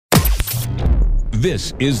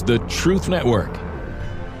This is the Truth Network.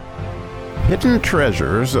 Hidden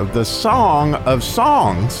treasures of the Song of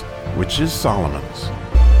Songs, which is Solomon's.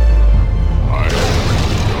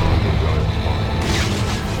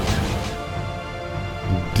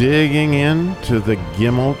 Digging into the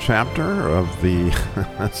gimmel chapter of the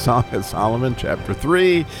Song of Solomon, chapter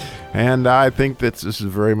 3. And I think that this is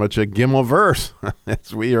very much a gimmel verse,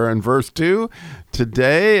 as we are in verse 2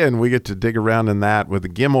 today, and we get to dig around in that, with the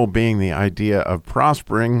gimmel being the idea of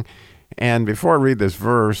prospering. And before I read this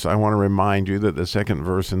verse, I want to remind you that the second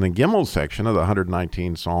verse in the gimmel section of the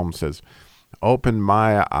 119th Psalm says, "Open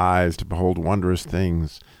my eyes to behold wondrous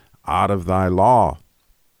things out of thy law,"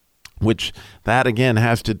 which that again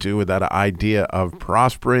has to do with that idea of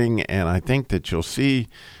prospering. And I think that you'll see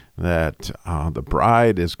that the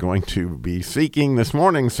bride is going to be seeking this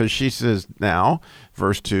morning. So she says now,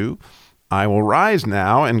 verse 2, "I will rise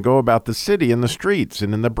now and go about the city in the streets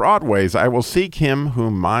and in the broad ways. I will seek him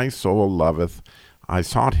whom my soul loveth. I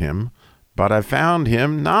sought him, but I found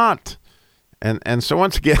him not." And so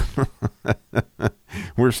once again,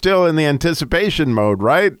 we're still in the anticipation mode,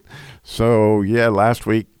 right? So yeah, last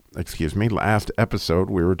episode,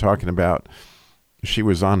 we were talking about she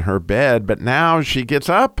was on her bed, but now she gets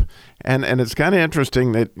up, and it's kind of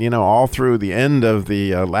interesting that, all through the end of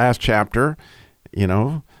the last chapter,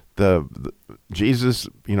 the Jesus,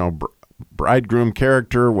 bridegroom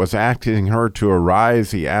character was asking her to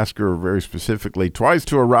arise. He asked her very specifically twice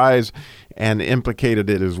to arise, and implicated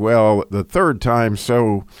it as well the third time.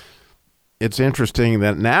 So it's interesting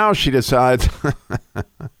that now she decides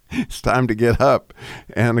it's time to get up.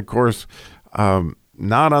 And of course,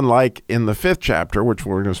 not unlike in the 5th chapter, which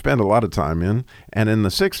we're going to spend a lot of time in, and in the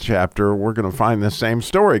 6th chapter, we're going to find this same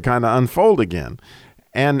story kind of unfold again.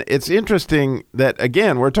 And it's interesting that,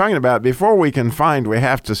 again, we're talking about before we can find, we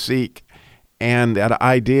have to seek. And that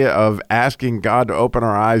idea of asking God to open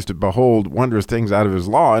our eyes to behold wondrous things out of his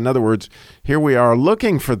law. In other words, here we are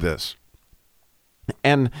looking for this.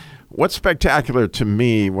 And what's spectacular to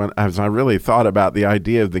me, as I really thought about the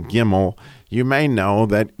idea of the gimmel, you may know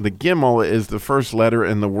that the gimmel is the first letter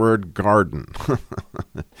in the word garden.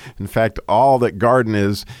 In fact, all that garden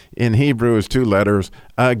is in Hebrew is 2 letters,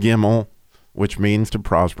 a gimmel, which means to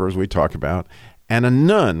prosper, as we talk about, and a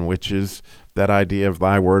nun, which is that idea of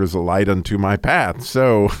thy word is a light unto my path.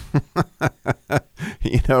 So,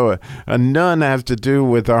 a nun has to do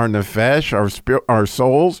with our nefesh, our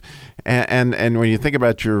souls. And when you think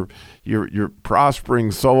about your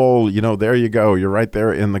prospering soul, there you go. You're right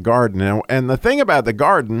there in the garden. And the thing about the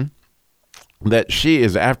garden that she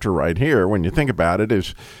is after right here, when you think about it,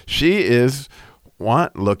 is she is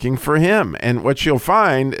looking for him. And what you'll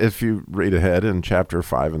find, if you read ahead in chapter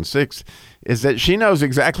 5 and 6, is that she knows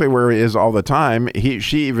exactly where he is all the time.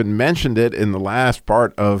 She even mentioned it in the last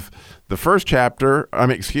part of the first chapter.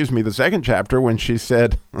 The second chapter, when she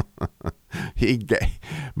said,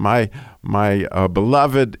 my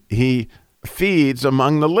beloved, he feeds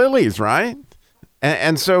among the lilies, right?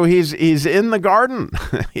 And so he's in the garden.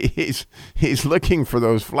 he's looking for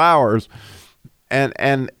those flowers.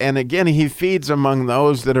 And again, he feeds among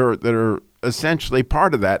those that are essentially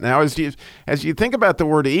part of that. Now, as you think about the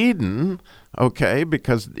word Eden, okay,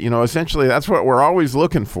 because, essentially that's what we're always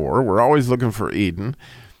looking for. We're always looking for Eden.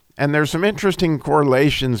 And there's some interesting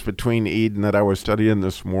correlations between Eden that I was studying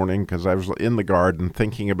this morning, because I was in the garden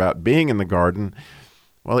thinking about being in the garden.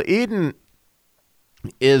 Well, Eden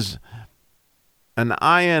is an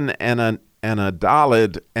ayin and a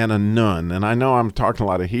dalid and a nun. And I know I'm talking a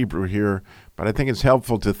lot of Hebrew here, but I think it's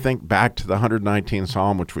helpful to think back to the 119th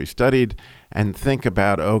Psalm, which we studied, and think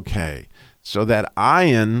about, okay, so that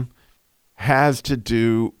ayin has to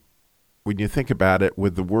do, when you think about it,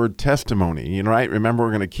 with the word testimony, right? Remember, we're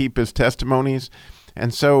going to keep his testimonies.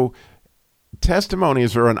 And so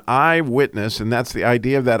testimonies are an eyewitness, and that's the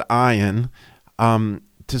idea of that ayin,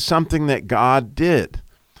 to something that God did.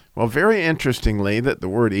 Well, very interestingly, that the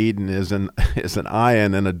word Eden is an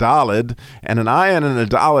ayin and a dalid, and an ayin and a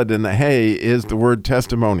dalid in the hay is the word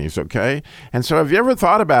testimonies, okay? And so have you ever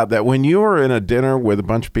thought about that when you are in a dinner with a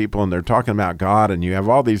bunch of people and they're talking about God and you have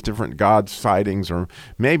all these different God sightings, or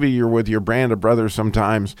maybe you're with your band of brothers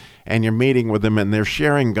sometimes and you're meeting with them and they're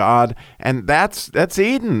sharing God, and that's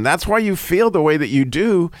Eden. That's why you feel the way that you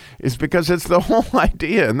do, is because it's the whole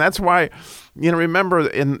idea. And that's why, remember,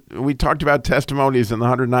 we talked about testimonies in the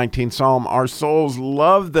 119th Psalm. Our souls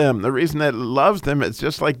love them. The reason that it loves them, it's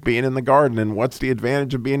just like being in the garden. And what's the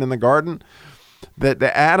advantage of being in the garden? That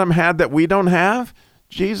the Adam had that we don't have?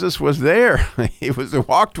 Jesus was there. He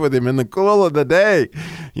walked with him in the cool of the day.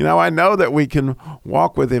 I know that we can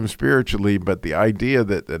walk with him spiritually, but the idea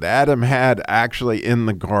that Adam had actually in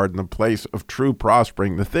the garden, the place of true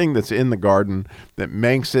prospering, the thing that's in the garden that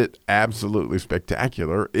makes it absolutely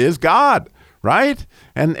spectacular is God, right?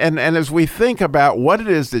 And as we think about what it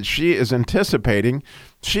is that she is anticipating,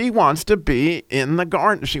 she wants to be in the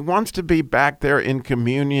garden. She wants to be back there in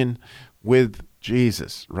communion with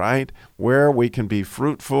Jesus, right? Where we can be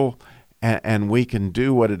fruitful and we can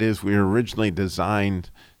do what it is we were originally designed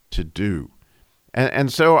to do.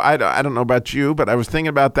 And so I don't know about you, but I was thinking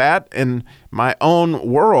about that in my own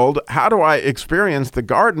world. How do I experience the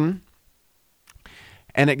garden?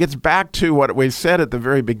 And it gets back to what we said at the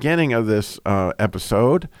very beginning of this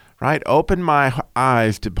episode, right? Open my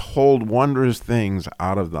eyes to behold wondrous things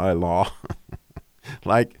out of thy law.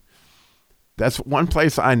 That's one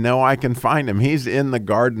place I know I can find him. He's in the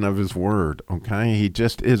garden of his word, okay? He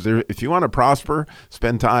just is there. If you want to prosper,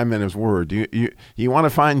 spend time in his word. You want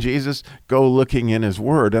to find Jesus, go looking in his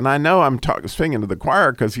word. And I know I'm singing to the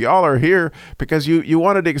choir because y'all are here because you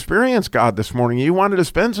wanted to experience God this morning. You wanted to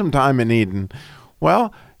spend some time in Eden.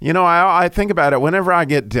 Well, I think about it. Whenever I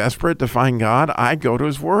get desperate to find God, I go to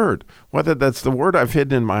his word, whether that's the word I've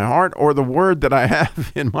hidden in my heart or the word that I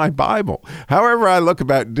have in my Bible. However I look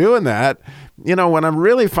about doing that, when I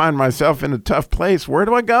really find myself in a tough place, where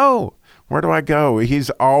do I go? Where do I go?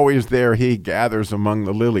 He's always there. He gathers among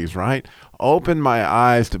the lilies, right? Open my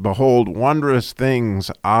eyes to behold wondrous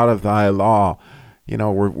things out of thy law.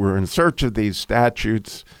 We're in search of these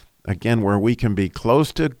statutes, again, where we can be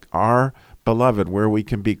close to our beloved, where we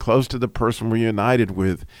can be close to the person we're united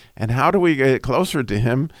with. And how do we get closer to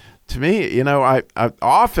him? To me, I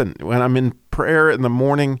often, when I'm in prayer in the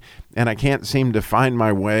morning and I can't seem to find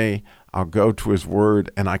my way, I'll go to his word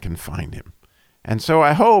and I can find him. And so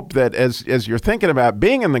I hope that as you're thinking about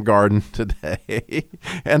being in the garden today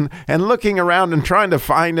and looking around and trying to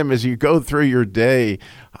find him as you go through your day,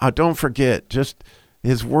 don't forget, just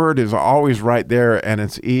his word is always right there, and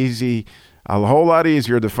it's easy, a whole lot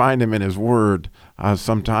easier to find him in his word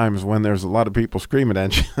sometimes when there's a lot of people screaming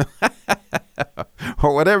at you.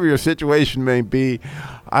 Or whatever your situation may be.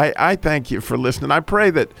 I thank you for listening. I pray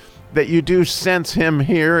that you do sense him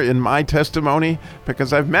here in my testimony,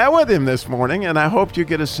 because I've met with him this morning, and I hope you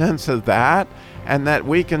get a sense of that, and that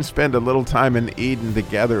we can spend a little time in Eden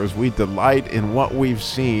together as we delight in what we've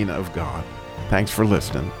seen of God. Thanks for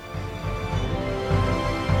listening.